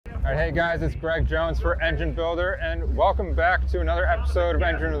All right, hey guys, it's Greg Jones for Engine Builder, and welcome back to another episode of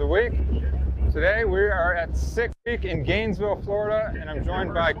Engine of the Week. Today we are at Sick Week in Gainesville, Florida, and I'm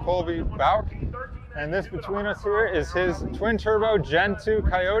joined by Kolby Bouck. And this between us here is his twin-turbo Gen II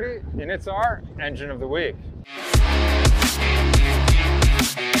Coyote, and it's our Engine of the Week.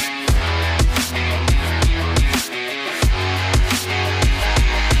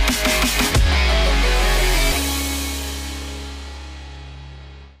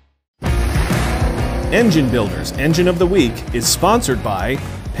 Engine Builder's Engine of the Week is sponsored by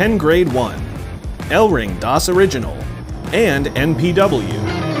Pen Grade 1, L-Ring DOS Original, and NPW.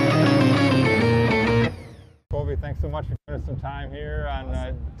 Kolby, thanks so much for giving us some time here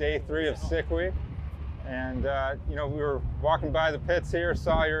on day 3 of Sick Week. And you know, we were walking by the pits here,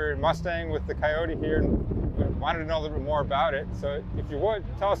 saw your Mustang with the Coyote here, and wanted to know a little bit more about it. So if you would,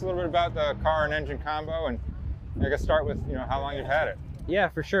 tell us a little bit about the car and engine combo, and I guess start with, you know, how long you've had it. Yeah,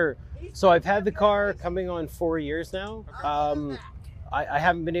 for sure. So I've had the car coming on 4 years now. I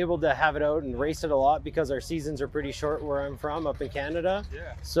haven't been able to have it out and race it a lot because our seasons are pretty short where I'm from, up in Canada.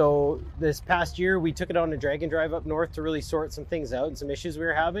 Yeah. So this past year we took it on a drag and drive up north to really sort some things out and some issues we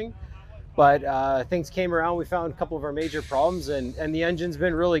were having. But things came around, we found a couple of our major problems, and the engine's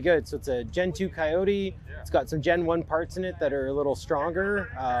been really good. So it's a Gen II Coyote. It's got some Gen 1 parts in it that are a little stronger,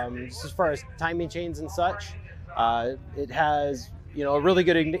 just as far as timing chains and such. It has, you know, a really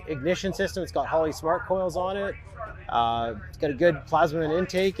good ignition system. It's got Holley smart coils on it. It's got a good plasma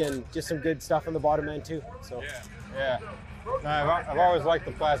intake and just some good stuff on the bottom end too. So yeah. No, I've always liked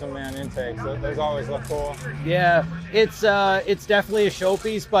the plasma man intake. So those always look cool. Yeah, it's definitely a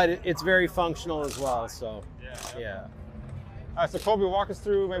showpiece, but it's very functional as well. So yeah. So Kolby, walk us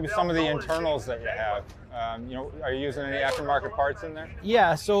through maybe some of the internals that you have. You know, are you using any aftermarket parts in there?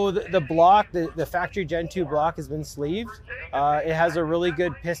 Yeah, so the block, the factory Gen 2 block has been sleeved. It has a really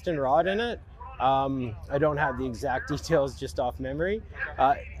good piston rod in it. I don't have the exact details just off memory.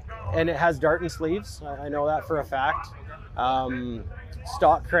 And it has Darton sleeves. I know that for a fact.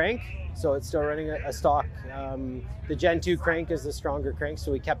 Stock crank, so it's still running a stock. The Gen 2 crank is the stronger crank,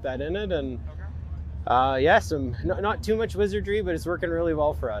 so we kept that in it. And yeah, not too much wizardry, but it's working really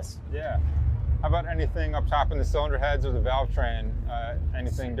well for us. Yeah. How about anything up top in the cylinder heads or the valve train?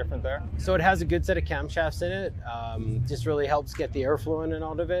 Anything different there? So it has a good set of camshafts in it. Just really helps get the airflow in and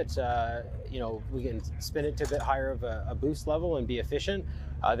out of it. You know, we can spin it to a bit higher of a boost level and be efficient.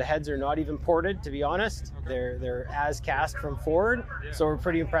 The heads are not even ported, to be honest. They're as cast from Ford, so we're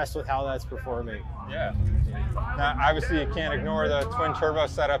pretty impressed with how that's performing. Yeah. Now, obviously, you can't ignore the twin turbo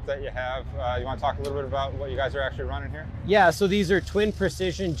setup that you have. You want to talk a little bit about what you guys are actually running here? Yeah, so these are twin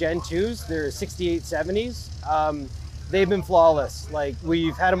precision Gen 2s. They're 6870s. They've been flawless. Like,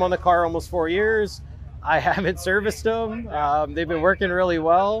 we've had them on the car almost 4 years. I haven't serviced them. They've been working really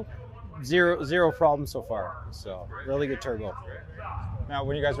well. Zero problems so far. So really good turbo. Now,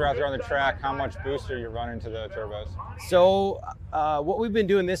 when you guys are out there on the track, how much boost are you running to the turbos? So what we've been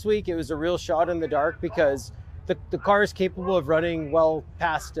doing this week, it was a real shot in the dark because the car is capable of running well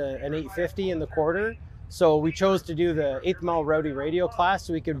past an 850 in the quarter. So we chose to do the 8th mile rowdy radio class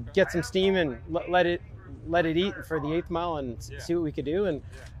so we could get some steam and let it eat for the 8th mile and see what we could do. And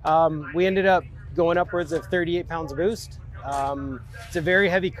we ended up going upwards of 38 pounds of boost. It's a very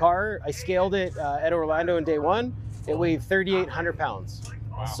heavy car. I scaled it at Orlando in day 1. It weighed 3,800 pounds.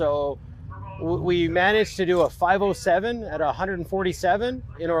 Wow. So we managed to do a 507 at 147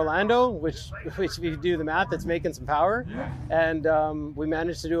 in Orlando, which if you do the math, it's making some power. Yeah. And we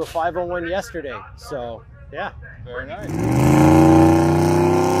managed to do a 501 yesterday. So yeah. Very nice.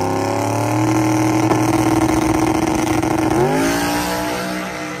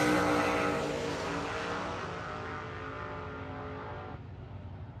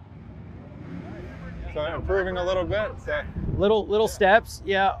 So improving a little bit. So. Little steps.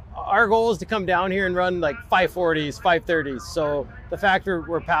 Yeah, our goal is to come down here and run like 540s, 530s. So the fact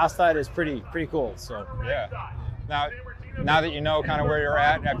we're past that is pretty cool. So yeah. Now that you know kind of where you're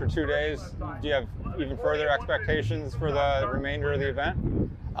at after 2 days, do you have even further expectations for the remainder of the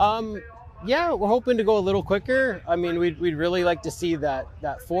event? Yeah, we're hoping to go a little quicker. I mean, we'd really like to see that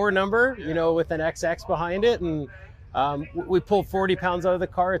 4 number, you know, with an XX behind it. And we pulled 40 pounds out of the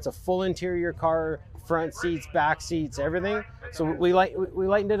car. It's a full interior car. Front seats, back seats, everything. So we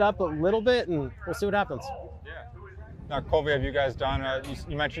lightened it up a little bit, and we'll see what happens. Yeah. Now, Kolby, have you guys done?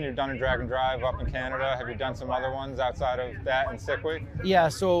 You mentioned you've done a drag and drive up in Canada. Have you done some other ones outside of that in Sick Week? Yeah.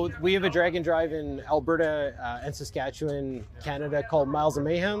 So we have a drag and drive in Alberta and Saskatchewan, Canada, called Miles of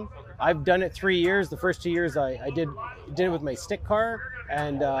Mayhem. I've done it 3 years. The first 2 years I did it with my stick car,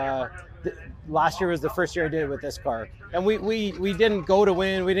 and last year was the first year I did it with this car, and we didn't go to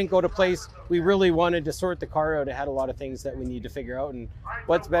win, we didn't go to place. We really wanted to sort the car out. It had a lot of things that we need to figure out, and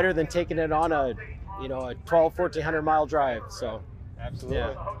what's better than taking it on a 1,200-1,400 mile drive. So absolutely.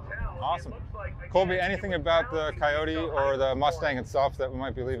 yeah. Awesome. Kolby, anything about the Coyote or the Mustang itself that we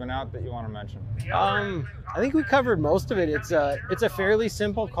might be leaving out that you want to mention? I think we covered most of it. It's a fairly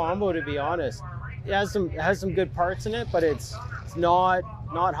simple combo, to be honest. It has some good parts in it, but it's not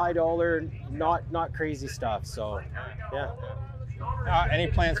high dollar, not crazy stuff. So yeah. Any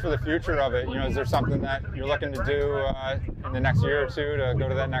plans for the future of it? Is there something that you're looking to do in the next year or two to go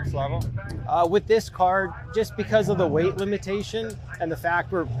to that next level? With this car, just because of the weight limitation and the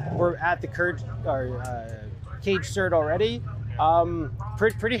fact we're at the cage cert already,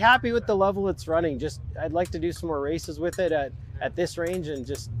 pretty happy with the level it's running. Just I'd like to do some more races with it at this range and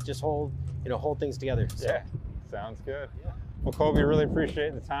just hold things together. So. Yeah, sounds good. Well, Kolby, really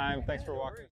appreciate the time. Thanks for walking.